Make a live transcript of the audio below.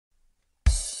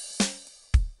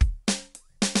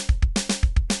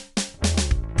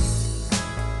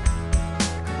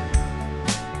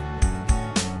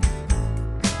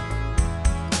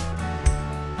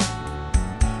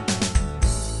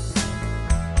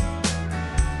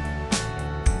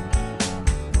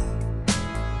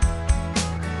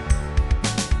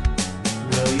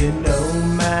You know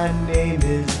my name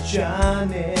is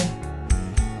Johnny,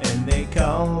 and they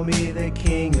call me the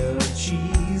king of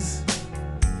cheese.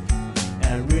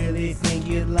 I really think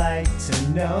you'd like to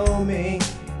know me,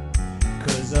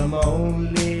 'cause I'm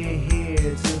only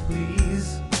here to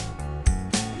please.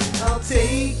 I'll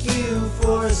take you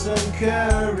for some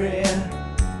curry,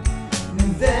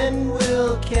 and then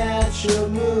we'll catch a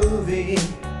movie.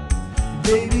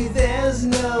 Baby, there's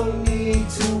no need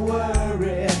to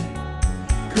worry,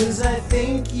 'cause I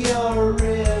think you're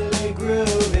really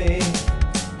groovy.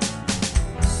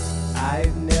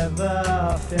 I've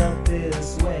never felt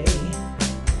this way.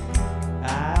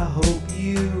 I hope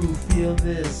you feel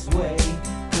this way,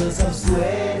 'cause I'm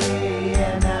sweaty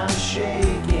and I'm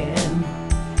shaking,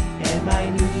 and my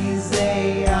knees,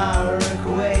 they are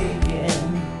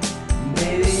quaking.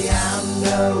 Maybe I'm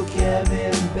no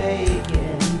Kevin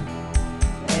Bacon,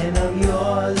 and I'm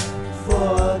yours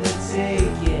for the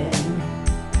taking.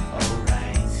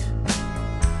 Alright.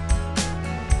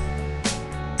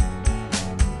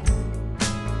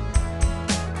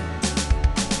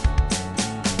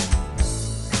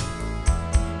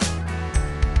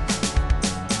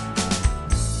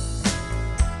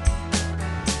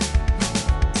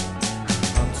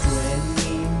 I'm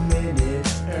 20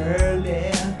 minutes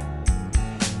early.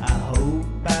 I hope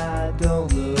I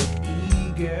don't look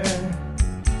eager.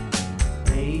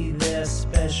 Hey there,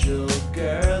 special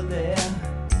girl there.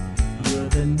 You're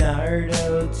the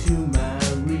Nardo to my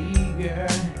Rieger,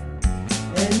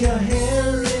 and your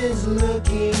hair is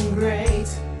looking great,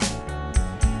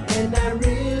 and I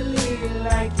really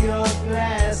like your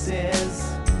glasses.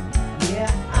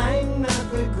 Yeah, I'm not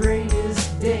the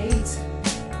greatest date,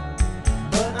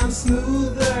 but I'm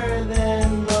smoother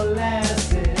than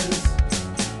molasses.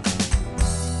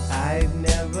 I've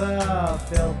never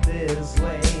felt this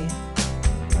way.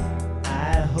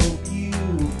 I hope you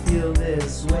feel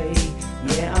this way.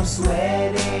 Yeah, I'm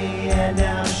sweaty and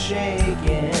I'm shaking.